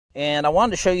And I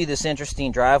wanted to show you this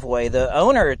interesting driveway. The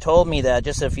owner told me that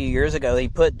just a few years ago he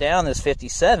put down this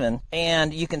 57,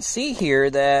 and you can see here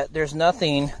that there's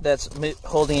nothing that's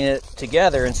holding it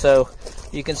together, and so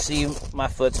you can see my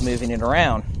foot's moving it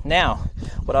around. Now,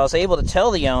 what I was able to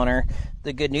tell the owner,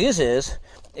 the good news is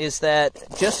that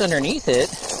just underneath it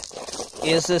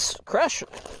is this crush.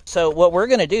 So what we're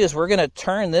going to do is we're going to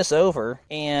turn this over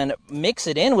and mix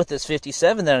it in with this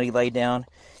 57 that he laid down,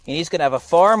 and he's going to have a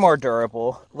far more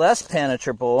durable, less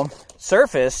penetrable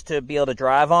surface to be able to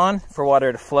drive on, for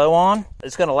water to flow on.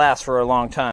 It's going to last for a long time.